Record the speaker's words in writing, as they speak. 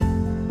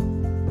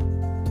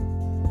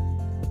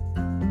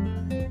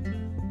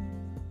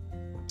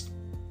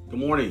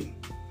morning.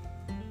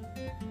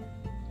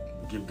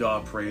 Give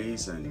God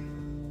praise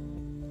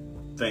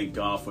and thank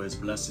God for his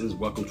blessings.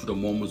 Welcome to the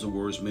Moments of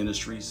Words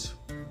Ministries,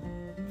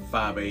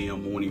 5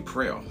 a.m. morning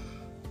prayer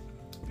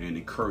and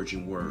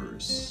encouraging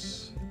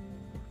words.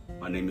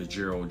 My name is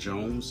Gerald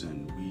Jones,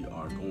 and we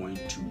are going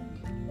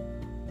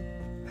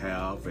to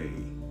have a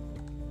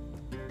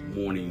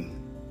morning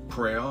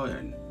prayer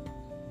and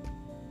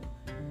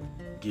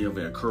give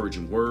an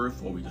encouraging word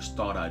before we can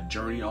start our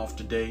journey off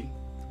today.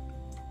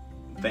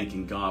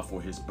 Thanking God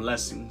for his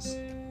blessings.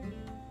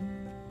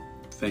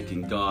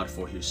 Thanking God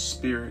for his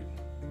spirit.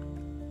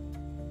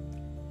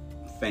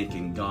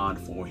 Thanking God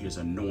for his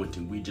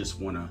anointing. We just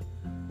want to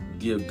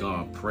give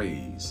God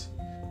praise.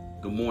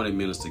 Good morning,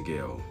 Minister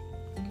Gail.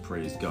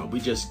 Praise God. We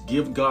just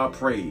give God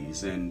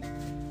praise and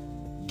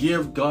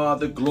give God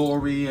the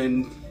glory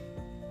and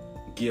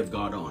give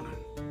God honor.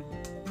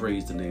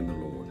 Praise the name of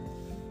the Lord.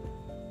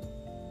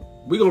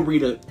 We're going to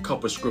read a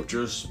couple of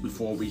scriptures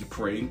before we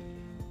pray.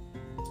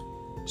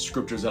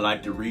 Scriptures I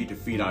like to read to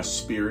feed our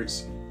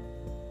spirits,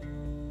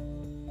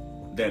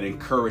 that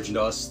encourage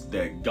us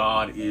that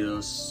God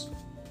is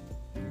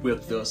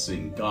with us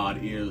and God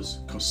is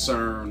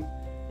concerned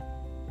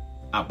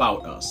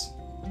about us.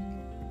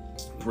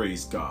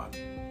 Praise God.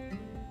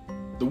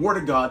 The Word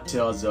of God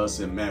tells us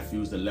in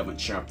Matthew's 11th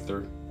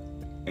chapter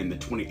and the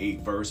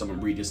 28th verse. I'm going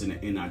to read this in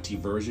the NIT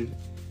version.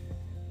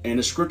 And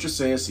the scripture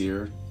says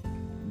here,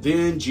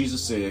 "Then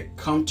Jesus said,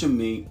 'Come to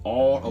me,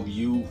 all of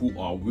you who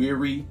are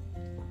weary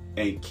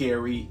and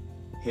carry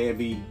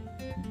heavy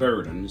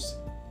burdens,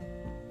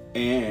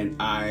 and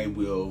I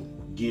will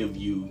give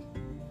you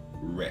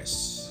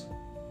rest.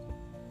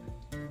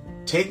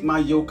 Take my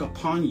yoke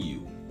upon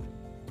you.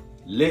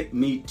 Let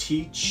me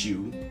teach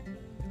you,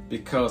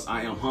 because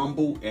I am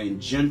humble and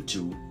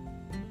gentle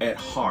at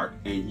heart,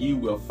 and you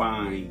will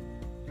find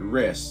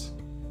rest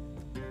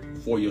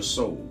for your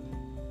soul.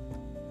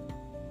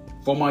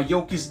 For my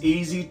yoke is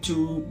easy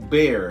to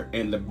bear,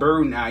 and the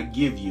burden I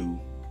give you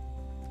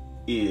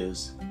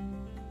is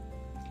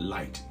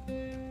light.'"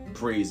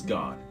 Praise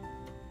God.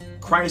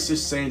 Christ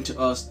is saying to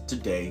us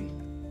today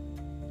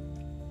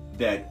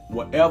that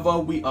whatever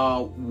we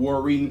are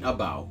worrying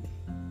about,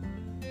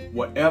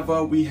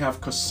 whatever we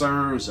have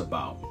concerns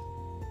about,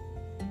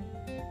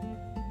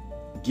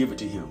 give it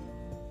to him.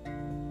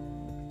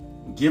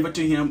 Give it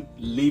to him.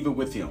 Leave it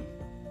with him.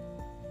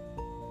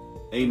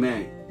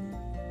 Amen.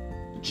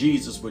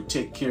 Jesus will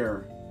take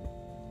care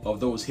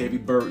of those heavy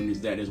burdens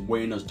that is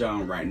weighing us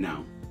down right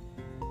now,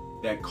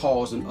 that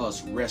causing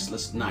us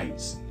restless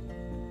nights,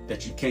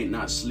 that you can't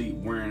not sleep,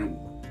 worry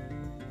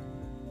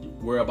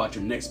about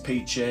your next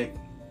paycheck.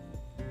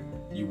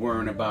 You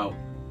worrying about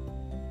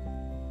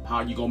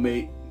how you gonna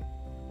make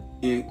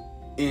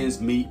ends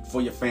meet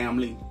for your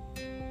family.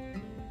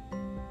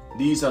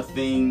 These are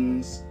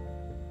things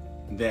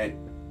that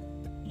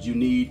you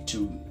need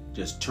to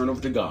just turn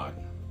over to God.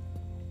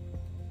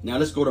 Now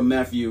let's go to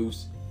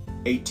Matthew's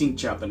 18th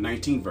chapter,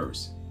 19th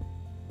verse.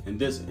 And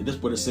this is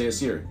what it says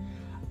here.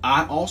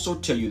 "I also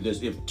tell you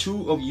this, if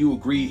two of you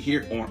agree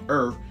here on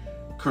earth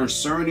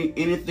concerning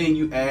anything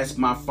you ask,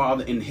 my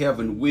Father in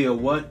heaven will"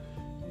 what?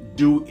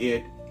 "Do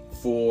it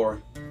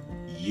for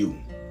you.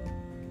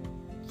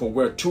 For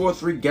where two or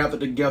three gather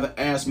together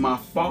as my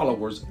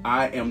followers,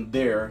 I am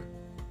there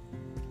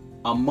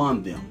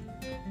among them."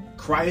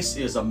 Christ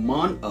is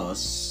among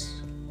us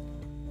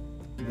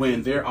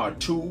when there are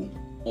two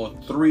or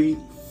three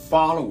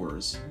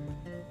followers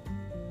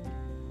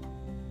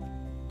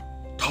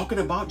talking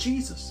about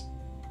Jesus.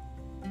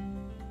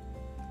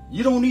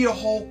 You don't need a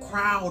whole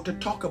crowd to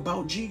talk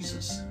about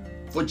Jesus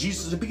for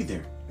Jesus to be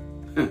there.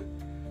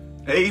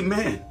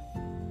 Amen.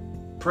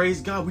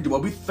 Praise God.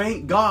 We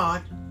thank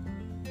God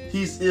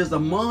he is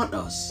among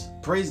us.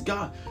 Praise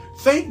God.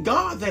 Thank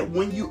God that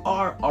when you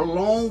are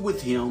alone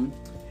with him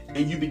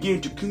and you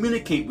begin to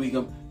communicate with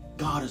him,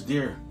 God is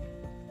there.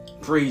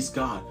 Praise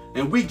God.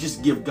 And we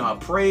just give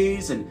God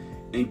praise and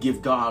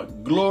give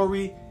God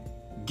glory.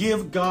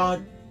 Give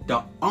God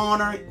the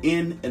honor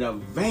in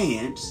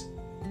advance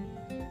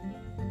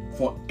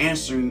for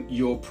answering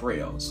your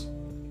prayers.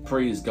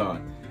 Praise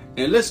God.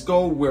 And let's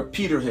go where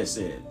Peter has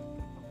said.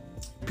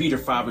 Peter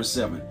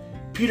 5:7.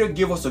 Peter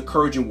give us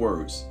encouraging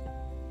words.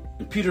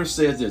 And Peter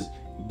says this,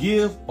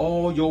 "Give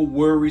all your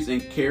worries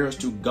and cares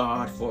to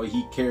God, for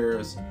he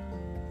cares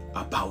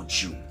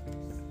about you."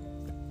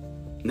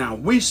 Now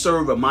we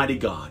serve a mighty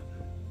God,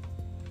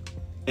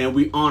 and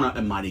we honor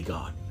a mighty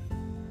God.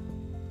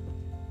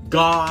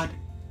 God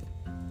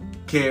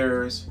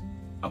cares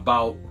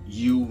about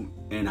you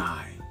and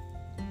I.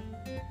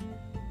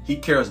 He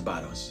cares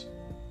about us.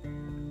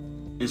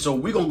 And so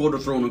we're going to go to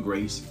the throne of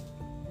grace.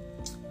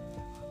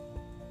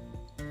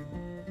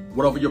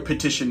 Whatever your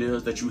petition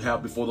is that you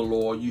have before the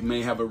Lord, you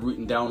may have it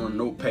written down on a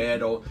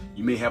notepad, or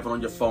you may have it on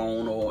your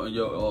phone or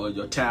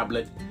your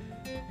tablet.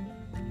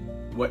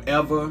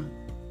 Whatever,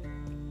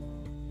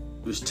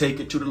 just take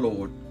it to the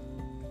Lord,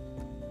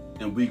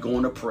 and we're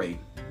going to pray.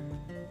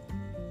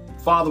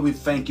 Father, we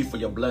thank you for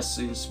your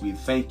blessings. We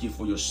thank you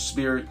for your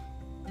spirit.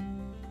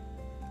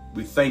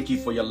 We thank you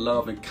for your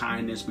love and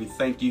kindness. We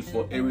thank you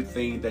for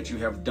everything that you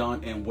have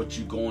done and what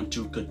you're going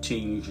to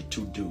continue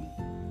to do.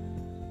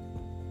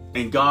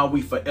 And God,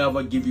 we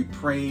forever give you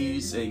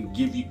praise and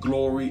give you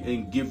glory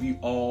and give you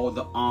all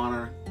the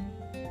honor,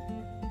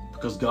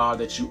 because God,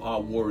 that you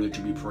are worthy to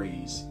be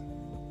praised.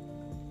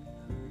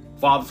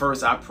 Father,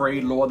 first I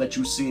pray, Lord, that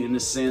you see in the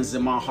sins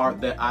in my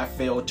heart that I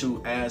failed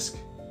to ask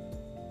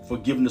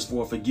forgiveness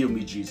for. Forgive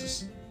me,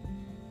 Jesus.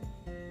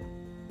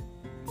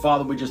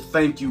 Father, we just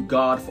thank you,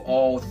 God, for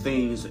all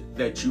things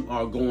that you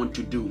are going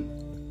to do.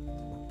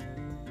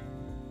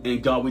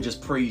 And God, we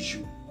just praise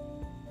you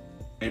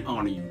and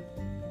honor you.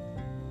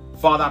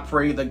 Father, I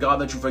pray that, God,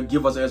 that you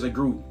forgive us as a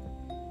group,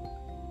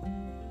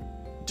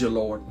 dear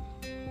Lord,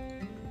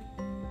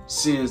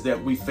 sins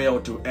that we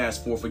failed to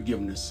ask for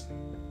forgiveness.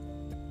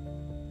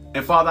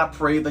 And Father, I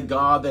pray that,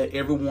 God, that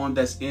everyone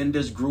that's in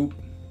this group,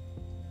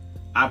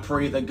 I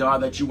pray that,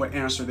 God, that you will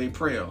answer their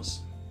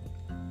prayers.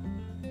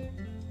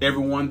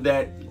 Everyone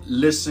that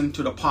listen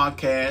to the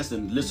podcast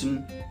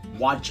and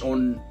watch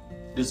on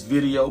this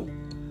video,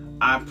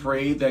 I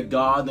pray that,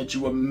 God, that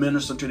you will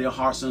minister to their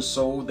hearts and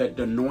soul, that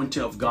the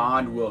anointing of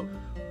God will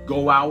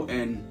go out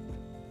and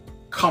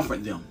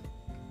comfort them.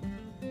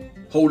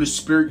 Holy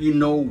Spirit, you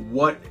know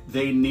what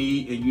they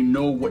need and you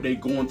know what they're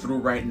going through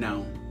right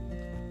now.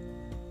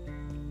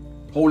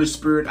 Holy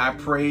Spirit, I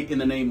pray in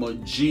the name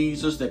of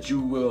Jesus that you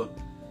will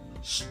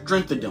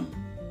strengthen them,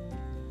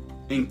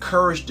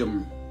 encourage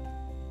them.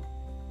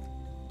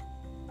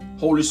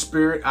 Holy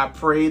Spirit, I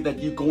pray that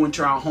you go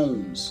into our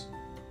homes.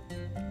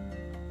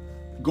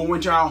 Go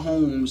into our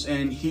homes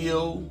and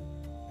heal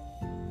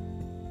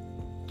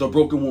the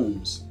broken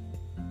wounds.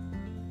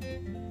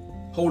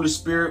 Holy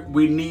Spirit,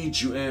 we need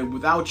you. And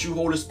without you,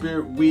 Holy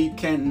Spirit, we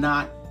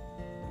cannot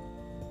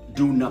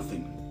do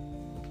nothing.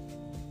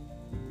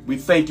 We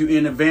thank you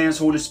in advance,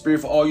 Holy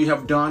Spirit, for all you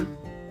have done,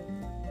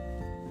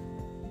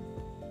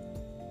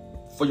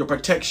 for your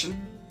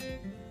protection.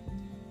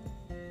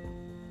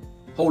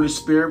 Holy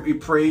Spirit, we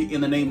pray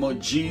in the name of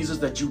Jesus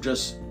that you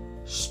just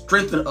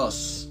strengthen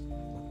us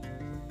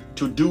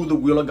to do the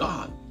will of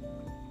God.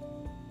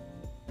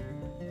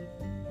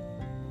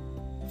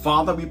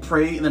 Father, we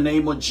pray in the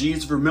name of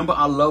Jesus, remember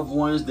our loved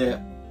ones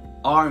that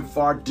are in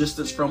far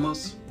distance from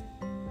us,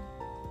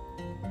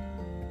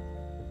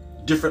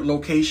 different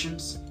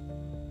locations.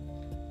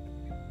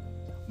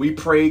 We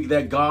pray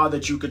that, God,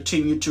 that you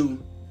continue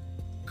to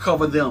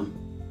cover them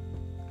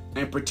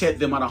and protect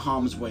them out of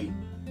harm's way.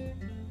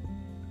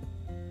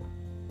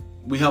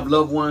 We have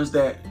loved ones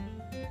that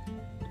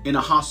in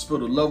a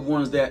hospital, loved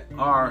ones that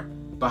are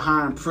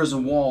behind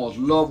prison walls,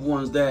 loved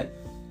ones that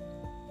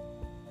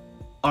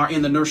are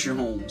in the nursing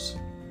homes.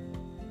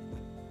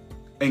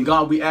 And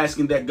God, we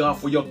asking that, God,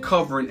 for your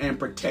covering and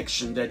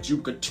protection, that you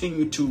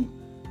continue to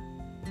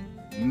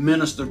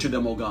minister to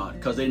them, oh God,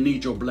 because they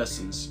need your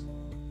blessings.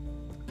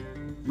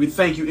 We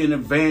thank you in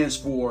advance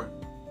for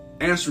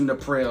answering the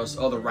prayers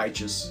of the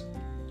righteous.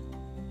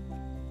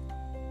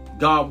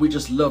 God, we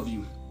just love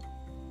you.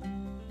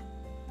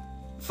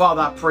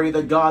 Father, I pray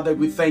that, God, that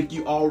we thank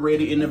you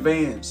already in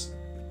advance,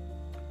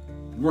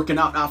 working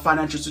out our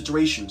financial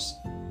situations.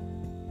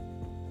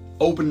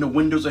 Open the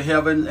windows of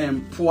heaven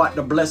and pour out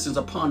the blessings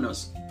upon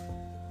us.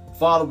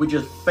 Father, we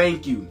just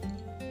thank you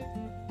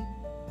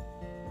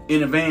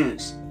in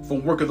advance for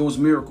working those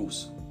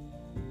miracles.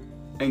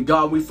 And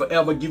God, we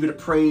forever give you the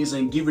praise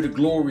and give you the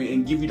glory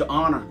and give you the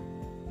honor.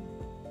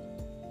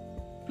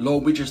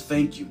 Lord, we just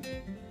thank you.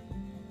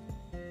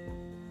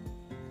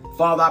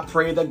 Father, I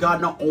pray that,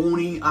 God, not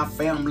only our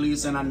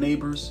families and our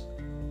neighbors,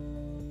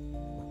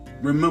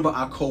 remember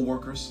our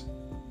co-workers.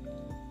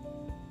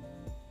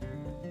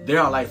 They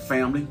are like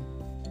family.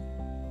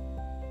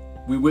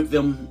 We with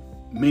them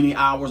many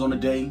hours on a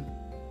day.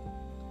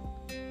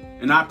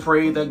 And I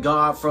pray that,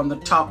 God, from the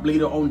top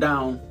leader on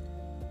down,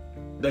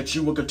 that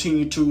you will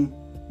continue to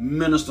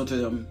minister to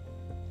them.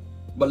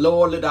 But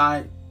Lord, let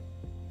thy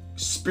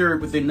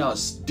spirit within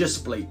us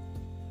display.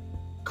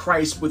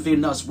 Christ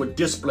within us will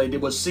display. They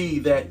will see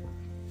that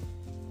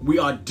we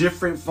are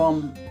different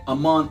from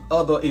among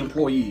other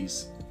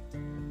employees.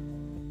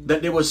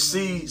 That they will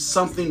see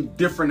something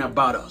different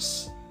about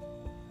us.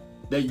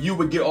 That you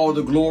would get all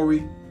the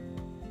glory.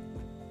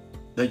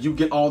 That you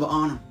get all the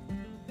honor.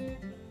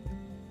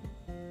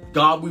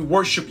 God, we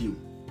worship you.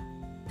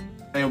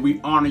 And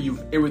we honor you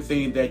for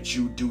everything that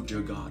you do,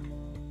 dear God.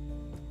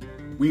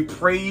 We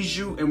praise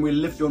you and we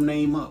lift your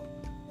name up.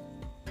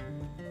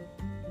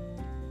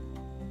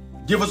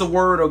 Give us a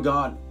word, oh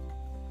God,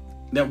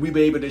 that we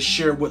be able to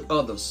share with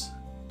others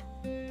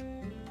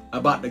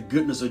about the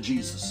goodness of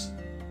Jesus.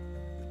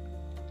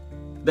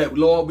 That,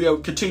 Lord, we'll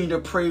continue to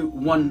pray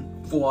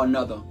one for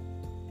another.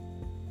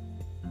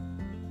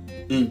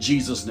 In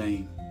Jesus'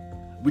 name.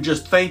 We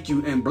just thank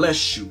you and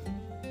bless you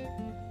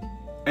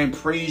and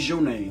praise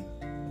your name.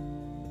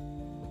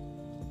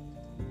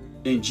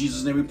 In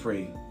Jesus' name we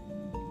pray.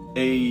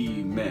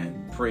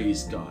 Amen.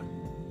 Praise God.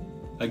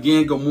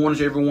 Again, good morning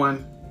to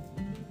everyone.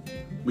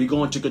 We're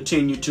going to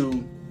continue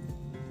to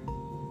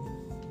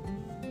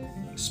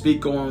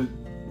speak on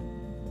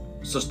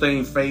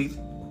sustained faith.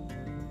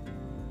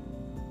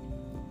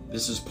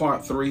 This is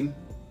part 3.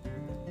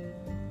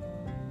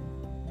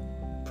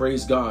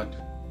 Praise God.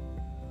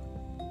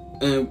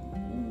 And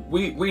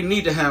we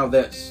need to have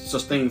that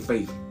sustained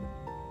faith.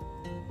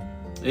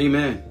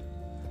 Amen.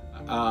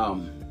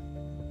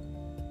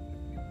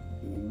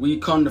 We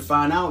come to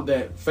find out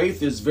that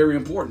faith is very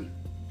important.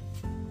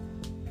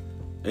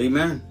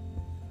 Amen.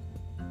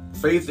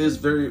 Faith is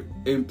very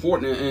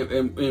important,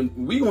 and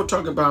we're going to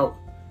talk about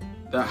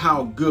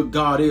how good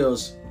God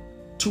is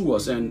to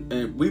us,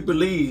 and we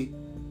believe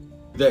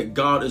that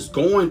God is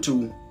going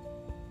to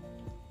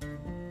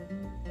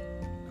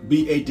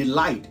be a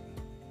delight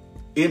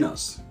in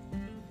us.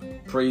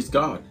 Praise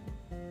God.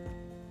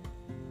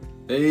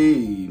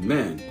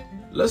 Amen.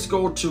 Let's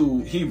go to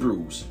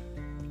Hebrews.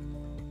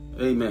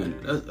 Amen.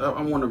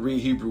 I want to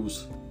read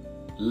Hebrews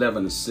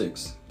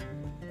 11:6.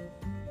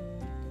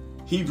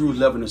 Hebrews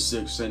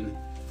 11:6, and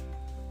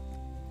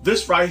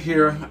this right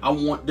here, I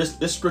want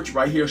this scripture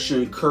right here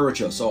should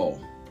encourage us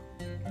all,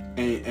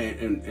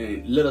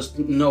 and let us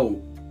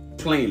know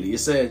plainly. It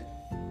said,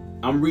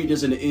 I'm reading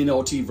this in the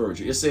NLT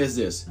version. It says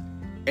this,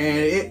 and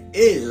it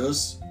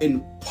is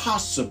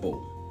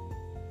impossible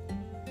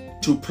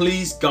to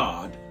please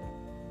God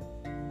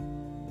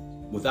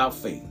without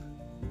faith.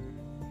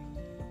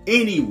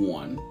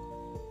 Anyone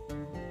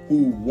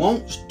who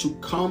wants to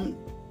come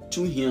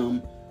to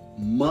him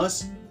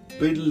must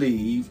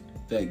believe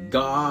that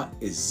God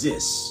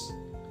exists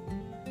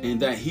and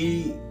that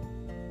he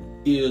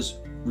is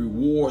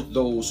reward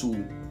those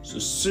who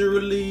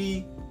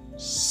sincerely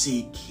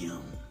seek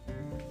him.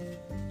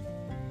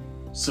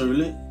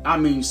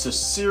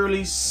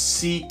 Sincerely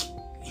seek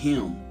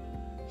him.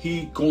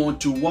 He going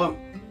to what?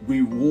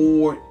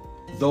 Reward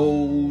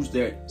those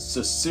that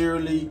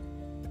sincerely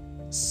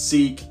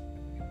seek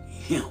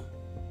him.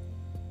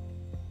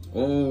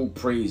 Oh,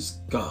 praise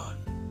God.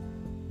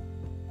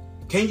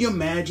 Can you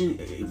imagine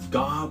if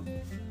God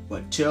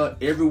would tell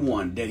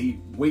everyone that he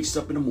wakes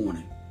up in the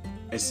morning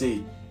and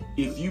say,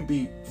 if you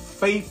be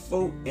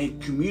faithful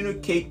and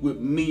communicate with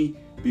me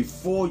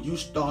before you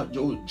start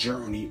your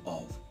journey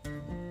off,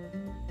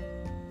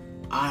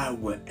 I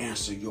will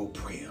answer your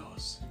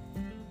prayers.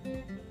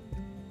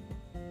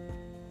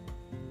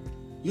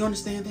 You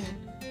understand that?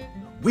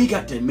 We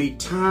got to make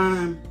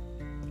time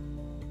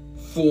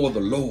for the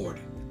Lord.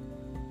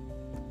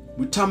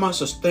 We're talking about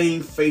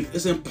sustained faith.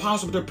 It's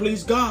impossible to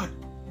please God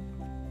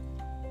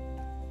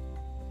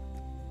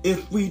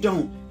if we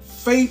don't.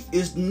 Faith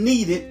is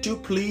needed to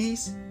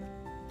please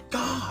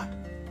God.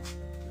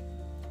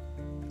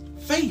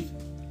 Faith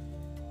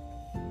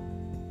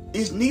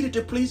is needed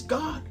to please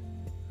God.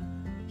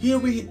 Here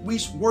we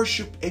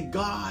worship a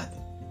God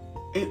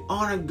and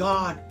honor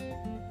God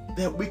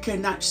that we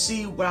cannot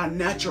see with our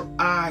natural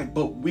eye,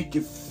 but we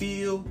can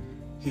feel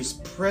his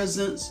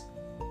presence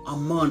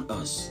among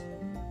us.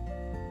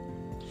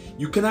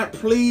 You cannot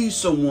please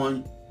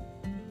someone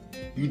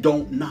you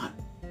don't not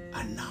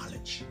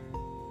acknowledge.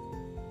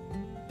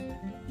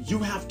 You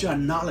have to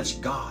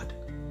acknowledge God.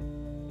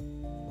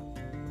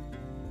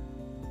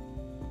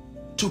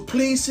 To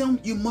please him,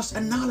 you must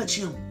acknowledge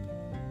him.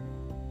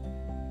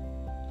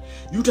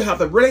 You to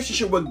have a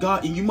relationship with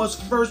God, and you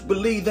must first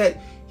believe that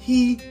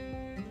he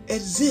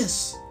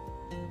exists.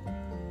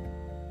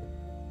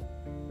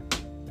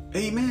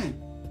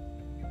 Amen.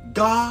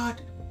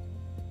 God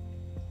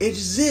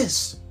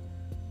exists.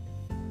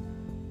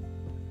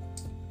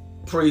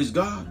 Praise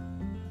God.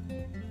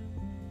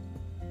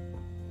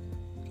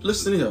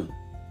 Listen to him.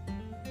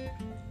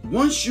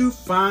 Once you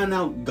find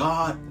out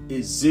God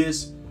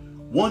exists,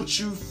 once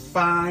you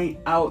find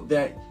out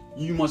that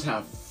you must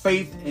have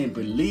faith and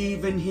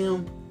believe in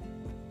him,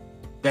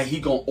 that he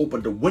gonna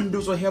open the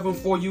windows of heaven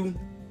for you,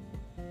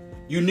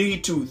 you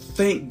need to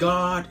thank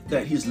God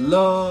that his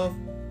love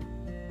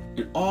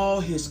and all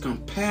his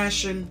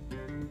compassion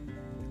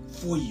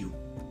for you.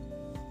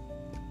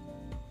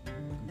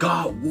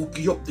 God woke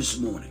you up this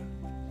morning.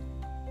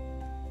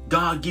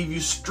 God give you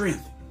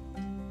strength.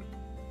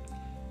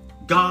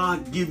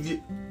 God give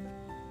you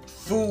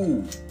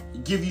food,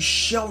 give you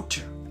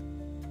shelter.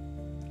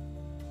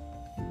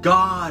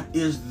 God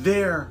is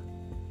there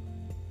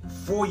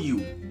for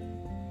you.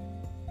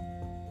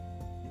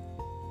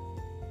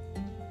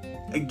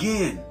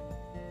 Again,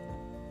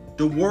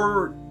 the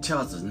word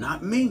tells us,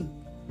 not me.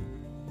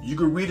 You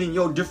can read in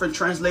your different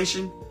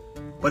translation,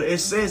 but it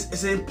says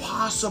it's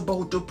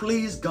impossible to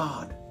please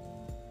God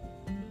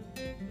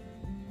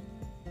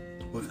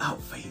without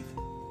faith.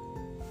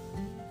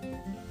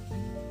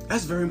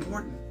 That's very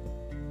important.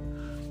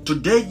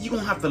 Today, you're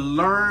going to have to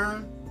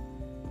learn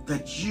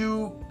that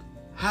you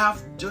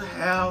have to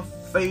have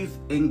faith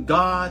in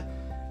God,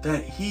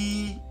 that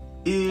he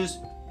is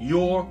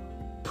your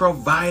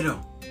provider,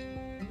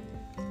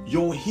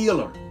 your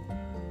healer,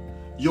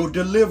 your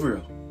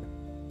deliverer.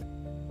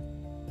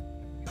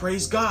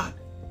 Praise God.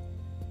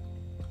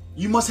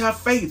 You must have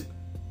faith.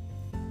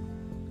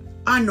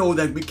 I know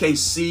that we can't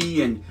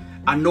see, and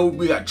I know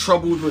we got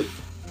trouble with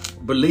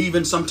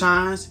believing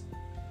sometimes,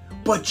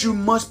 but you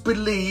must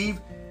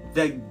believe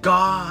that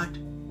God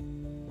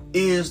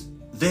is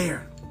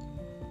there.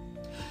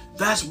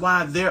 That's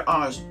why there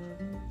are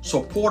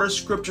supportive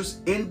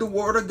scriptures in the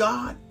Word of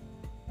God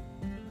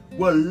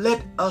will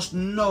let us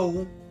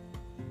know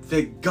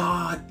that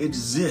God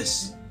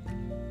exists.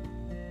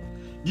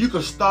 You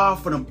can start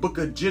from the book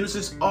of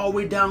Genesis all the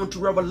way down to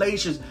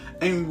Revelations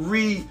and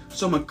read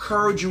some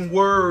encouraging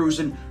words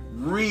and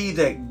read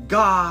that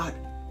God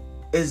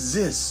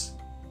exists.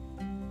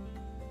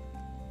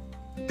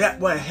 That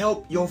will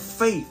help your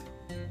faith.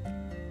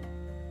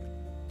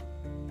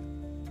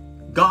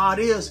 God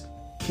is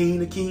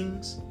King of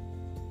Kings,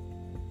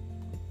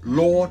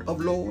 Lord of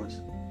Lords.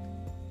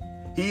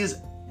 He is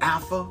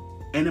Alpha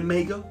and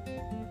Omega.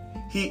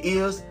 He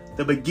is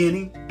the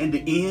beginning and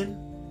the end.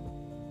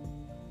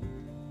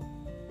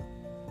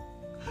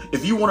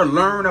 If you want to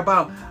learn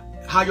about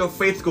how your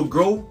faith could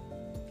grow,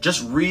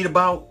 just read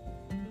about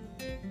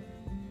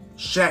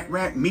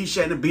Shadrach,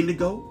 Meshach, and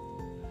Abednego.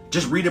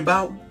 Just read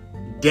about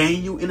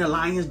Daniel in the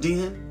lion's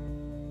den.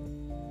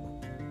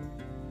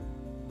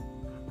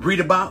 Read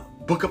about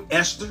Book of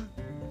Esther.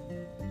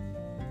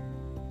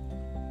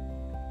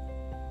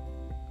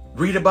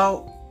 Read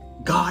about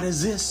God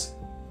exists.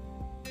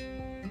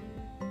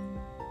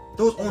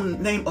 Those only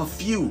name a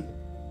few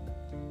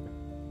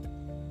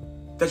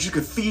that you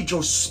can feed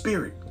your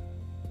spirit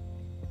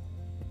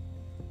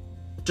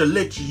to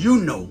let you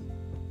know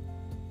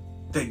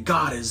that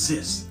God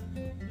exists.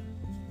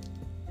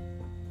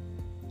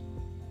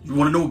 You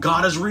want to know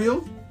God is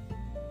real?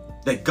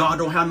 That God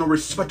don't have no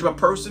respect of a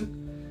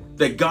person?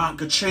 That God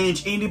could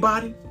change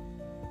anybody?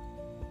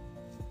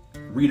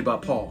 Read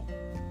about Paul,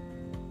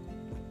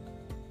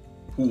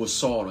 who was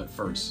Saul at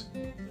first.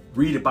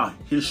 Read about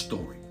his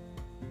story.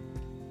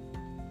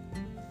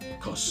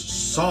 Because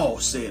Saul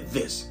said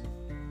this,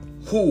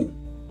 "Who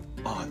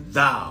art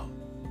thou,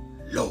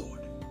 Lord?"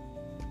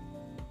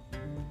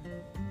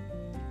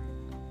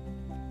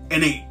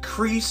 And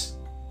increase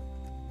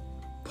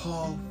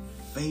Paul's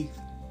faith.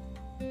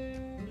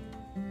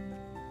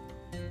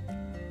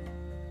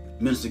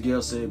 Minister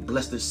Gail said,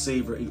 "Bless the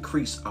Savior,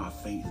 increase our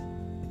faith."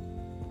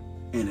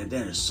 And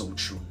that is so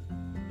true.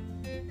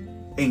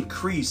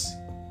 Increase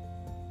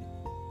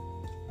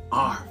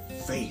our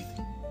faith.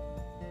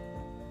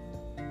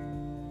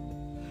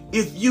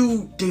 If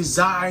you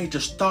desire to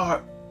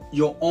start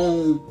your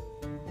own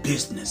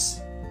business,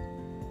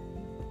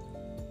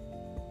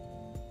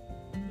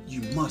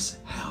 you must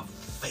have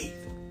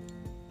faith.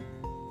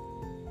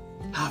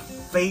 Have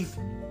faith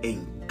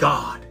in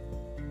God.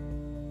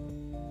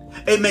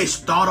 It may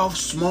start off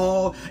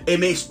small. It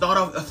may start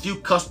off a few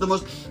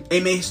customers.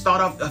 It may start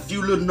off a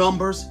few little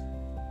numbers.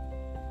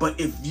 But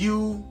if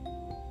you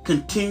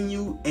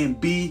continue and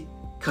be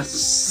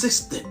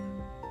consistent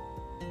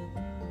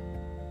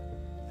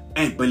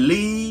and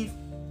believe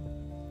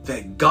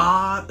that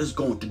God is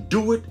going to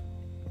do it,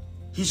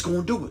 He's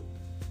going to do it.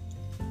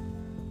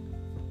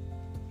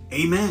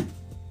 Amen.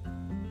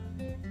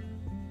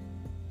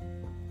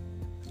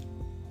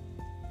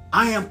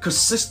 I am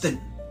consistent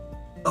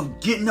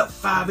of getting up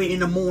 5 a.m. in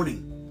the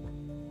morning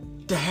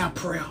to have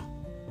prayer.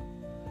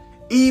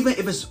 Even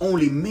if it's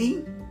only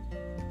me,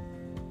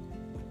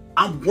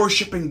 I'm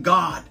worshiping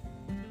God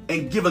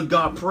and giving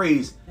God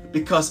praise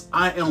because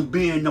I am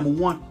being, number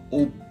one,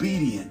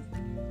 obedient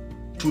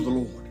to the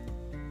Lord.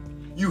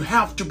 You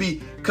have to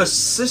be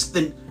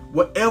consistent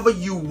whatever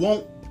you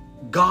want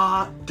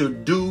God to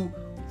do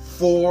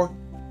for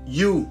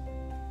you.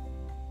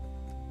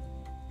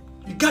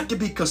 You got to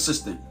be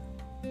consistent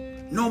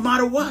no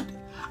matter what.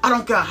 I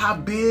don't care how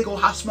big or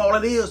how small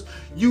it is.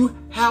 You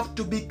have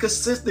to be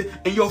consistent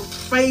and your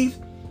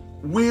faith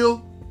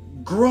will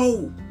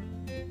grow.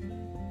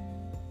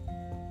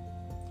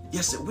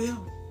 Yes, it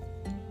will.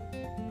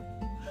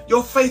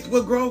 Your faith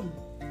will grow.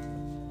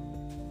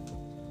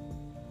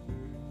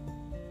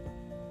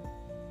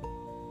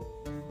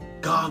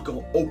 God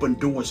gonna open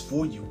doors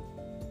for you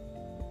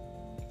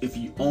if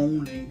you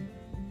only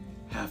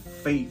have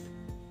faith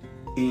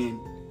in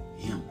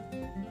Him.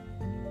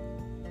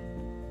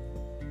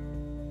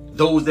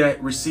 Those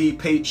that receive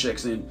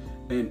paychecks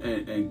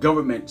and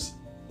government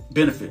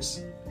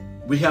benefits,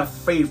 we have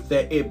faith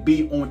that it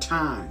be on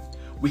time.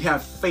 We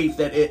have faith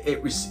that it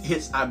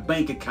hits our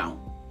bank account.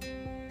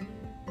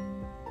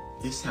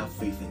 It's have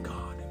faith in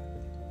God.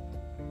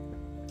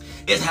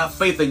 It's have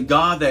faith in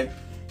God that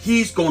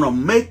He's going to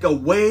make a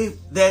way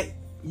that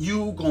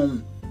you going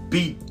to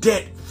be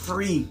debt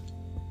free.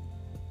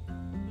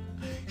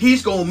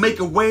 He's going to make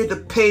a way to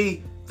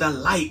pay the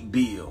light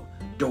bill,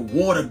 the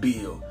water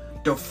bill,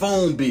 the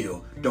phone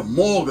bill, the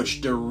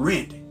mortgage, the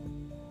rent,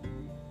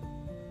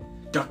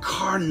 the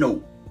car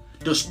note,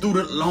 the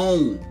student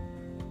loan,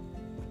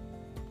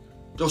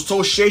 the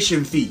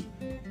association fee.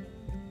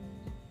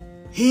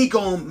 He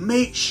gonna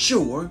make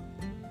sure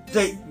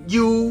that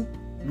you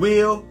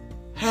will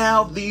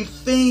have these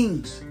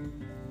things.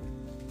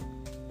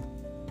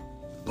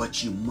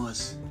 But you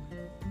must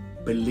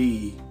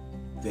believe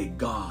that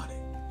God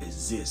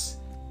exists.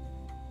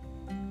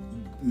 You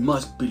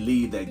must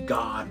believe that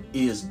God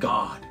is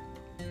God.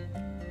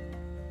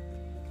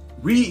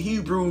 Read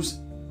Hebrews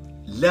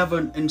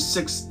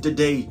 11:6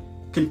 today,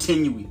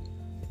 continuing.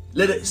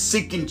 Let it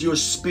sink into your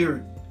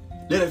spirit.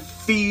 Let it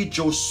feed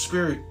your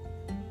spirit.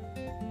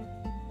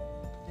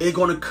 It's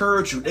going to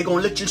encourage you. They're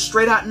going to let you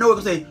straight out know.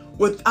 They're going to say,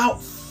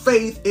 without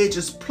faith, it's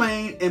just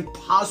plain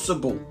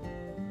impossible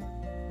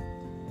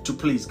to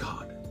please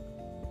God.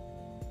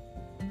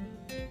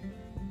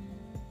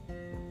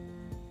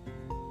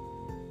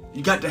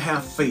 You got to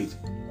have faith.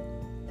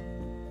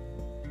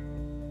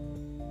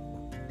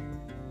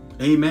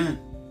 Amen.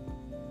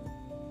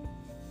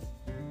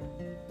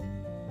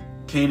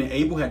 Cain and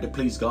Abel had to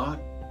please God.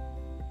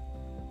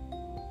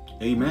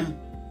 Amen.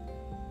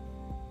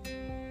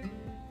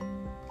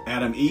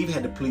 Adam and Eve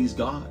had to please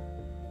God.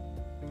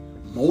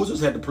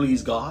 Moses had to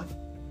please God.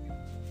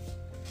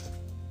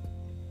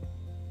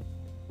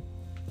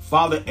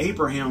 Father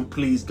Abraham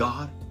pleased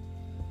God.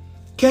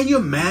 Can you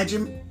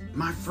imagine,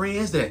 my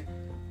friends, that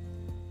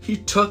he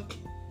took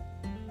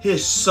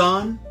his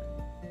son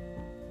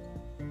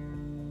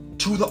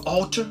to the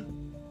altar?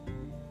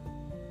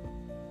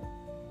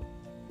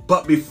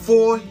 But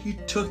before he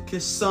took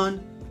his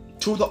son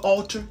to the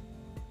altar,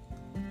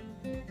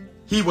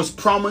 he was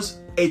promised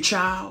a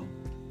child.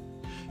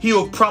 He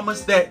was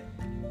promised that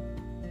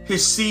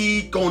his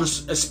seed going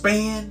to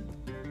expand.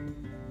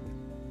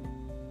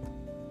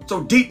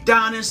 So deep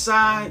down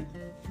inside,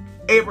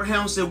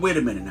 Abraham said, wait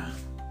a minute now.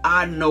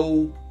 I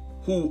know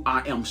who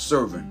I am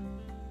serving.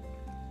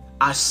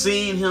 I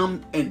seen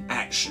him in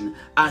action.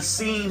 I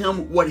seen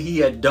him what he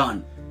had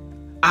done.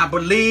 I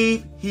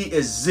believe he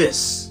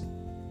exists.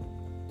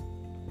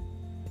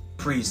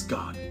 Praise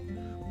God.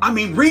 I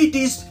mean, read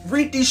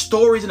these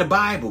stories in the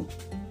Bible.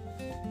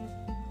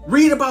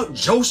 Read about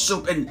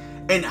Joseph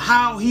and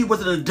how he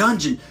was in a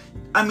dungeon.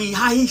 I mean,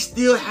 how he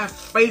still had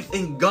faith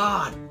in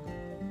God.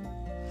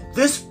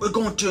 This is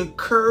going to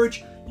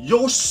encourage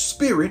your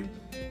spirit,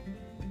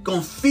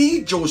 going to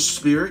feed your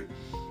spirit,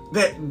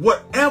 that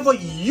whatever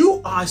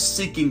you are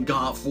seeking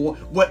God for,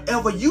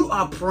 whatever you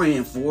are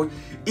praying for,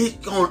 it's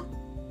going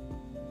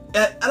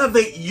to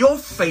elevate your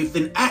faith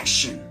in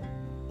action.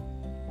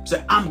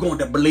 Say, I'm going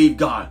to believe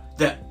God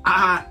that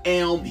I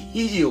am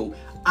healed.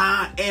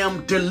 I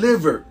am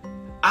delivered.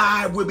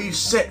 I will be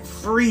set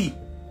free.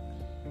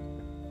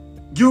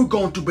 You're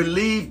going to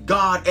believe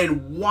God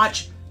and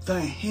watch the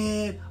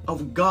hand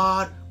of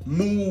God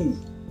move.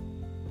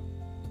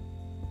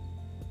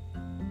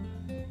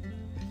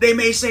 They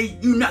may say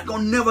you're not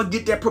going to never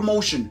get that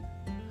promotion,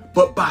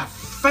 but by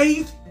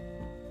faith,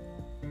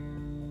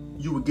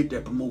 you will get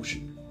that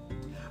promotion.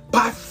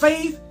 By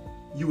faith,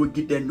 you will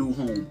get that new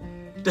home.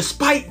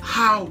 Despite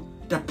how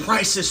the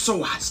price is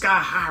so sky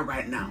high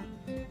right now.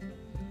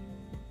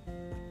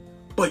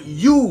 But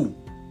you,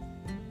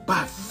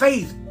 by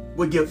faith,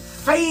 will get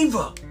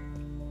favor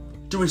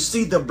to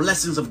receive the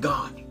blessings of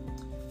God.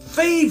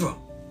 Favor.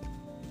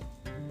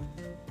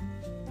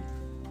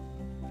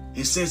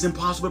 It says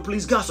impossible to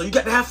please God. So you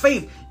got to have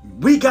faith.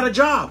 We got a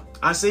job.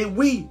 I say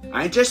we.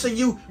 I ain't just saying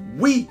you.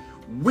 We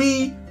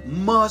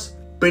must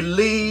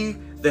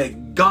believe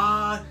that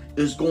God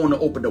is going to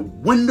open the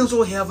windows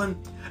of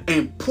heaven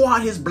and pour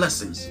out his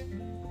blessings.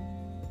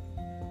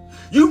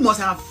 You must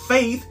have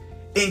faith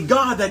in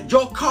God that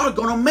your car is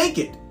going to make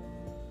it.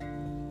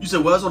 You say,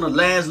 well, it's on the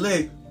last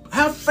leg.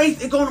 Have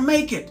faith it's going to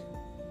make it.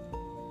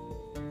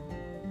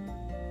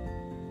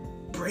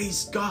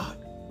 Praise God.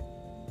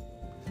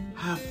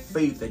 Have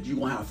faith that you're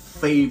going to have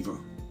favor.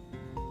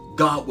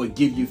 God will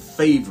give you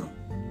favor.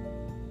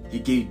 He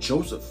gave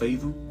Joseph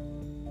favor.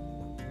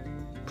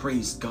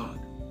 Praise God.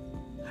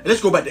 And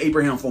let's go back to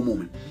Abraham for a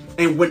moment.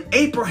 And when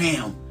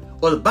Abraham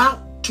was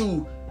about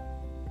to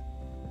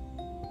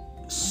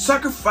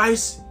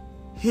sacrifice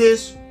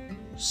his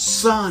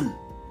son,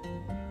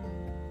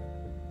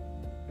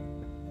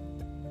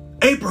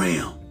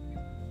 Abraham,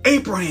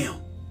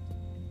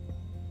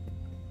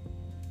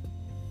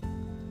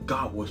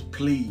 God was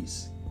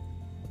pleased,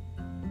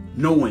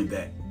 knowing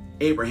that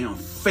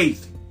Abraham's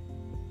faith,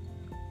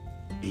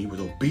 and he was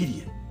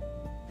obedient.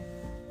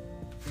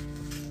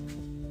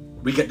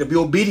 We got to be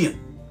obedient.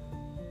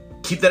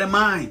 Keep that in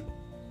mind.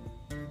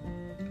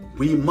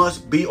 We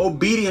must be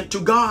obedient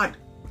to God.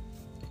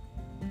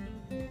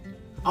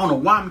 I don't know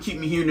why I'm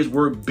keeping hearing this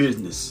word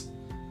business.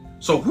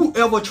 So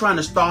whoever trying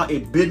to start a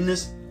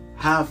business,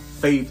 have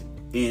faith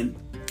in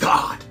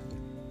God.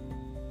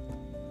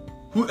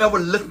 Whoever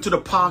listen to the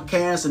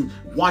podcast and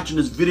watching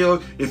this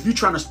video, if you're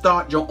trying to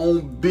start your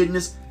own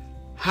business,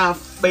 have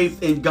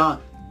faith in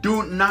God.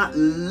 Do not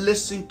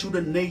listen to the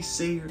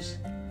naysayers.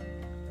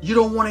 You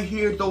don't want to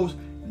hear those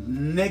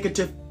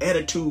negative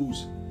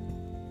attitudes.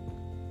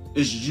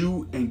 It's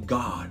you and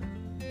God.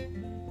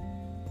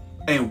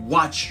 And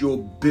watch your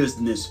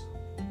business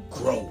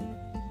grow.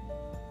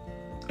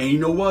 And you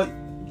know what?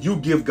 You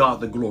give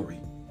God the glory.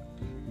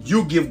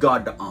 You give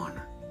God the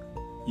honor.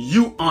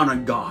 You honor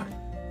God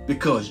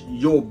because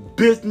your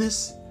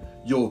business,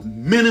 your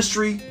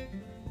ministry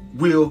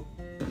will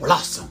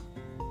blossom.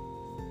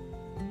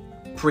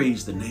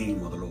 Praise the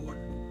name of the Lord.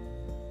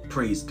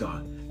 Praise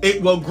God.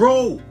 It will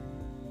grow.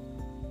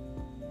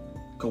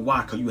 Because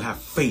why? Because you have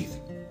faith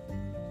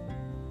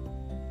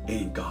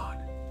in God.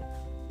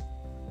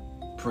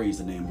 Praise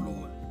the name of the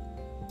Lord.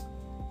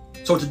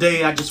 So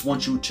today I just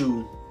want you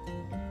to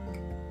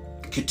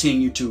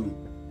continue to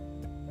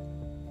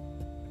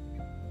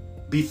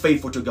be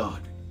faithful to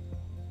God.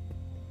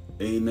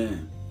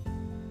 Amen.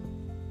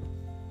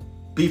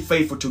 Be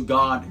faithful to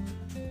God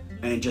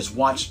and just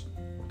watch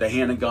the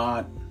hand of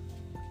God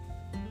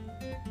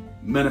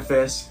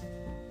manifest.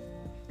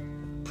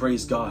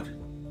 Praise God.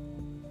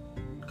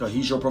 Because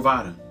He's your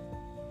provider.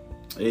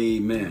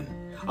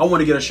 Amen. I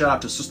want to get a shout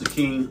out to Sister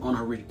King on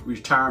her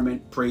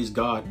retirement. Praise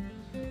God.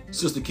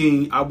 Sister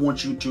King, I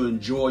want you to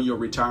enjoy your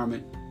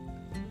retirement.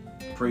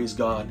 Praise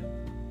God.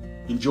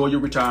 Enjoy your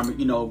retirement.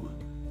 You know,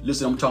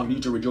 listen, I'm talking to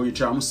you to enjoy your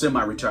retirement. I'm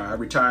semi-retired. I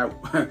retired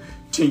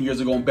 10 years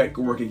ago and back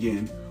to work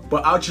again.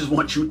 But I just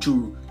want you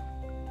to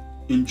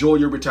enjoy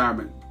your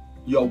retirement.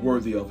 You are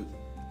worthy of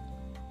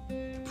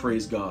it.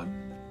 Praise God.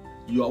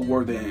 You are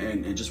worthy,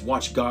 and just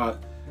watch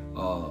God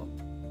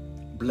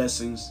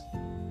blessings.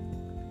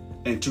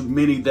 And to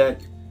many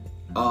that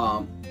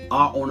are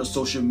on the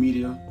social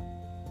media,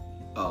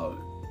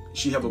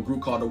 she have a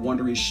group called the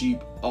Wandering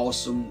Sheep.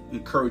 Awesome,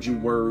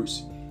 encouraging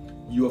words.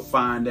 You'll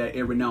find that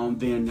every now and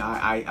then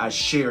I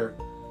share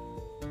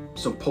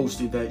some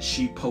posting that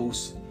she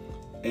posts,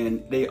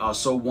 and they are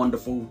so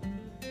wonderful.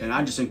 And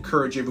I just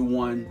encourage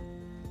everyone,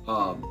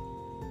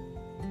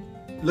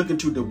 look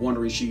into the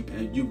Wandering Sheep,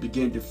 and you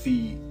begin to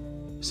feed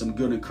some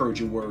good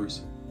encouraging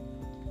words.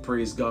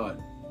 Praise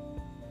God.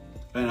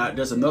 And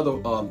there's another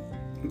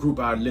group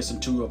I listen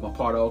to, I'm a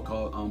part of,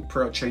 called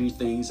Prayer Change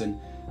Things, and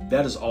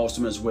that is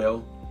awesome as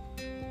well.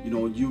 You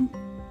know, you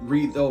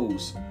read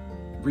those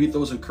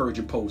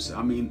encouraging posts.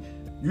 I mean,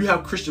 you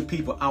have Christian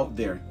people out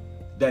there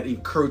that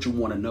encourage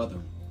one another,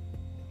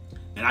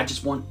 and I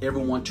just want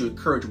everyone to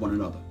encourage one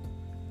another.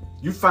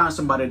 You find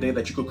somebody there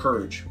that you can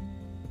encourage.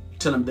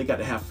 Tell them they got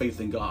to have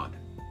faith in God.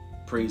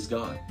 Praise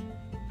God.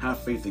 Have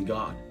faith in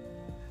God,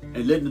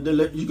 and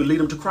you can lead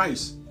them to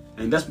Christ.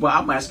 And that's why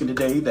I'm asking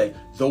today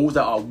that those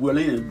that are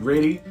willing and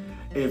ready,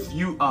 if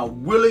you are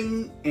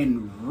willing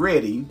and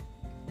ready,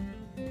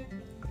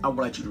 I would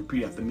like you to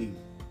repeat after me.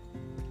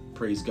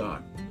 Praise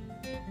God.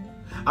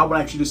 I would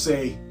like you to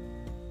say,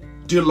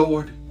 "Dear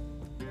Lord,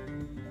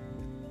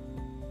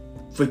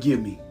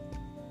 forgive me,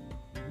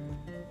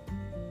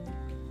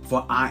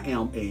 for I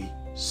am a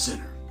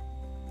sinner.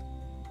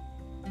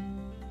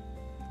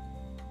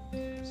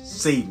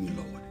 Save me,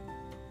 Lord.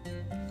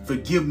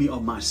 Forgive me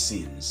of my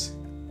sins.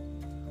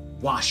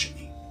 Wash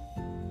me,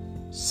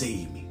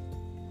 save me,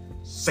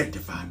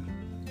 sanctify me,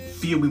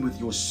 fill me with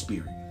your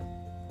Spirit.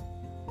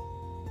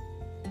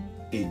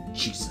 In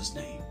Jesus'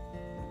 name,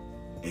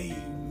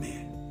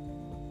 amen."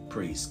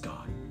 Praise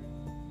God.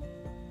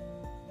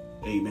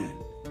 Amen.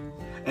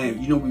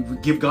 And you know, we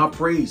give God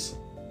praise.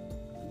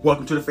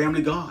 Welcome to the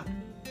family of God.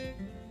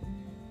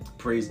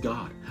 Praise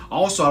God.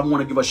 Also, I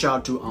want to give a shout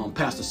out to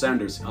Pastor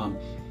Sanders.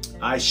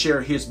 I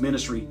share his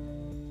ministry,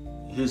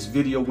 his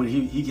video when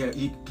he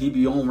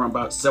be on around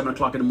about 7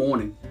 o'clock in the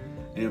morning,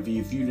 and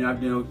if you not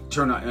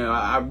turn out,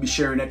 I'll be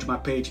sharing that to my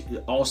page.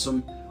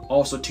 Awesome,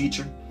 also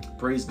teacher.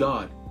 Praise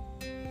God,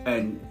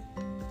 and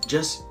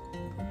just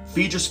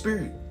feed your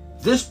spirit.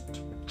 This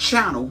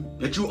channel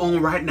that you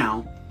own right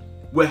now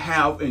will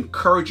have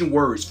encouraging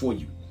words for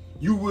you.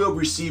 You will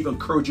receive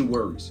encouraging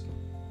words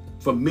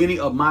from many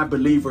of my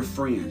believer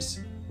friends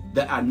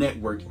that I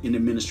network in the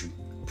ministry.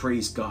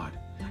 Praise God,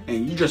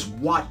 and you just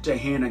watch the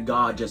hand of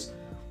God just.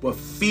 But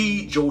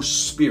feed your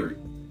spirit.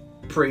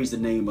 Praise the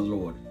name of the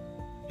Lord.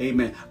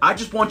 Amen. I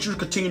just want you to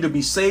continue to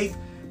be safe,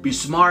 be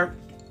smart,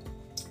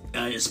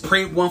 just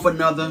pray one for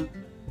another,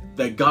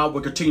 that God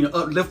will continue to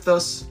uplift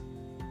us.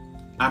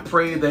 I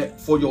pray that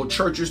for your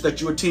churches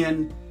that you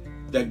attend,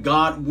 that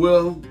God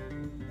will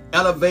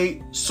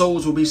elevate,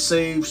 souls will be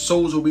saved,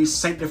 souls will be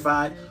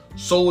sanctified,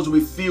 souls will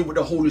be filled with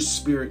the Holy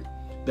Spirit,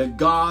 that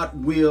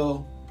God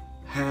will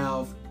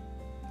have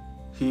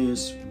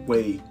His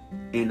way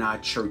in our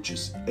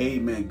churches.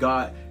 Amen.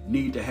 God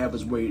need to have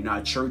His way in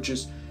our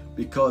churches,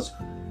 because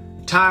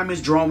time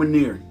is drawing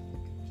near,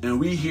 and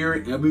we hear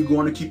it, and we're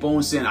going to keep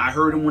on saying, I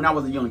heard Him when I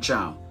was a young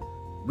child.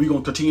 We're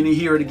going to continue to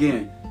hear it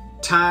again.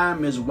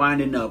 Time is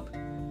winding up,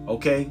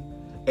 okay?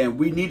 And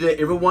we need to let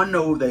everyone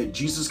know that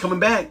Jesus is coming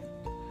back,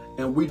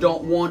 and we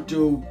don't want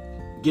to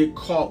get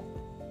caught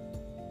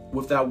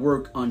with our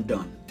work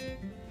undone.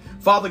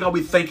 Father God,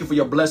 we thank you for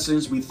your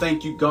blessings. We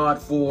thank you, God,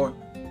 for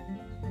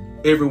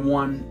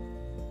everyone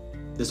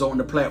that's on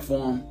the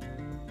platform.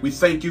 We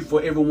thank you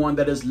for everyone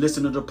that is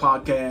listening to the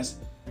podcast.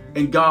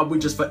 And God, we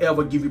just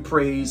forever give you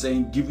praise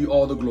and give you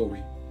all the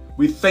glory.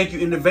 We thank you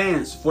in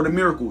advance for the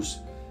miracles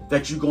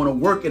that you're going to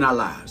work in our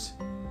lives.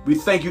 We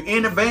thank you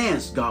in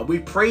advance, God. We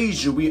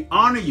praise you. We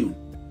honor you.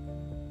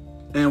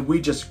 And we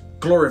just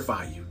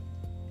glorify you.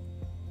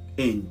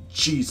 In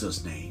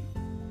Jesus' name,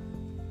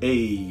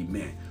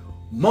 amen.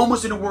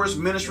 Moments in the Words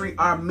Ministry,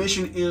 our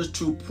mission is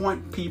to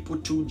point people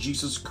to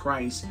Jesus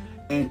Christ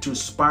and to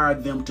inspire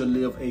them to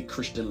live a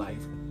Christian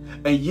life.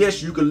 And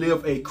yes, you can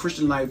live a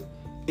Christian life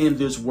in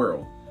this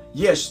world.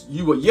 Yes,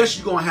 you will. Yes,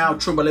 you're going to have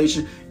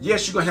tribulation.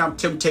 Yes, you're going to have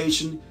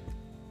temptation.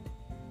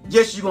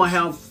 Yes, you're going to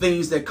have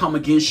things that come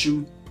against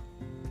you.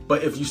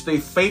 But if you stay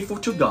faithful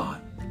to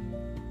God,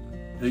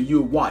 and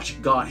you'll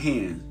watch God's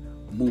hand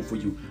move for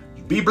you.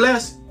 Be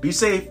blessed, be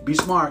safe, be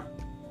smart.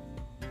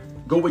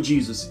 Go with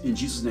Jesus in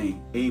Jesus'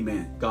 name.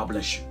 Amen. God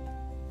bless you.